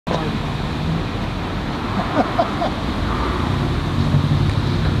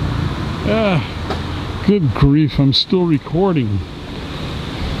Ah, good grief, I'm still recording.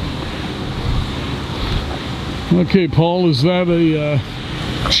 Okay, Paul, is that a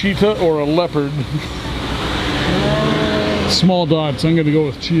cheetah or a leopard? Small dots, I'm going to go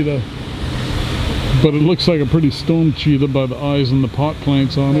with cheetah. But it looks like a pretty stoned cheetah by the eyes and the pot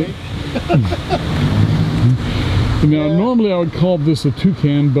plants on it. Now, normally I would call this a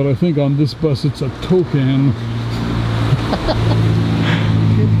toucan, but I think on this bus it's a toucan.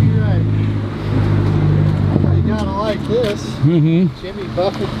 You're right. You gotta like this. Jimmy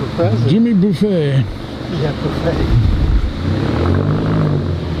Buffett for president. Jimmy Buffet. Yeah, Buffet.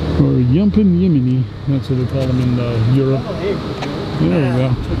 Or Yumpin' Yiminy. That's what they call them in Europe. Oh, hey, there we go.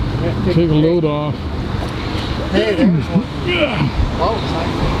 Take a load off. Hey, there's one. What was I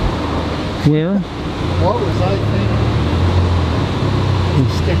thinking? Where? What was I thinking?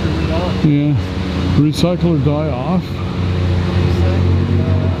 Sticker it on. Yeah. Recycle or die off.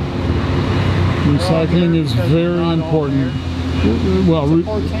 Recycling is very important. Well,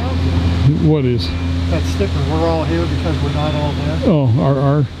 what is? That sticker, we're all here because we're not all there. Oh,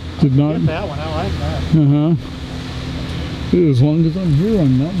 our did not. Get that one, I like that. As long as I'm here,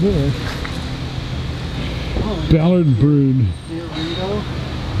 I'm not there. Oh, Ballard brood. Dorito.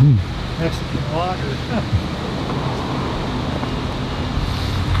 Mexican water.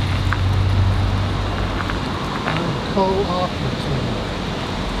 Co-operative.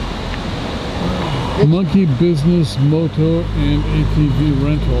 Monkey business, moto, and ATV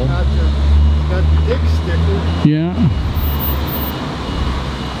rental. Got the dick sticker. Yeah.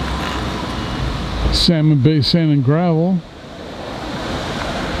 Salmon Bay Sand and Gravel.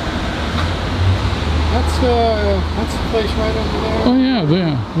 That's the place right over there. Oh yeah,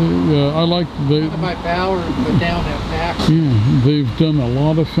 I like My Ballard, but down that back. Yeah, they've done a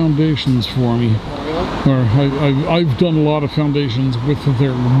lot of foundations for me. Oh, really? Or I've done a lot of foundations with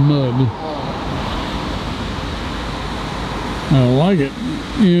their mud. Oh. I like it,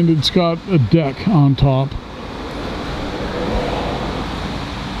 and it's got a deck on top.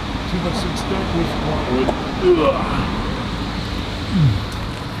 2x6 deck with hardwood.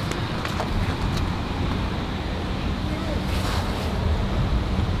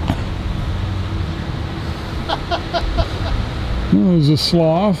 Oh, there's a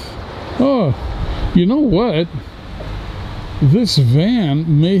sloth. Oh, you know what? This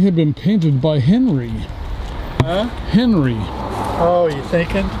van may have been painted by Henry. Huh? Henry. Oh, you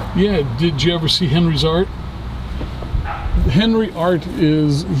thinking? Yeah, did you ever see Henry's art? Henry Art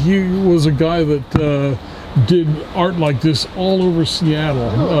he was a guy that did art like this all over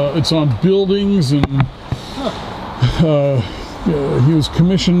Seattle. It's on buildings, and he was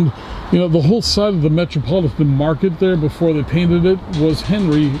commissioned. You know, the whole side of the Metropolitan Market there before they painted it was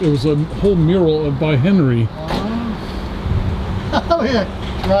Henry. It was a whole mural by Henry. Oh yeah,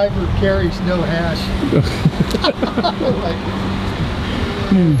 driver carries no hash.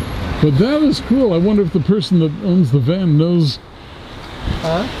 But that is cool. I wonder if the person that owns the van knows.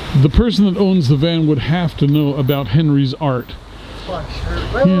 Huh? The person that owns the van would have to know about Henry's art. Oh, sure.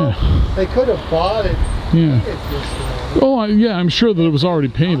 Well, yeah. They could have bought it. Yeah. Oh, yeah, I'm sure that it was already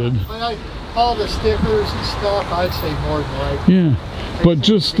painted. All the stickers and stuff, I'd say more than likely. Yeah, but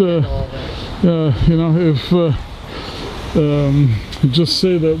just, you know, if, just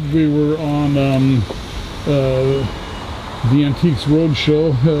say that we were on the Antiques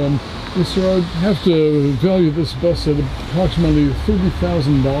Roadshow, so I'd have to value this bus at approximately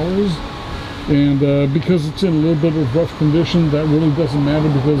 $30,000. And because it's in a little bit of rough condition, that really doesn't matter,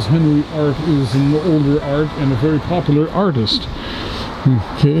 because Henry Art is an older art and a very popular artist.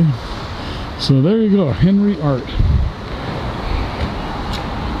 Okay, so there you go, Henry Art.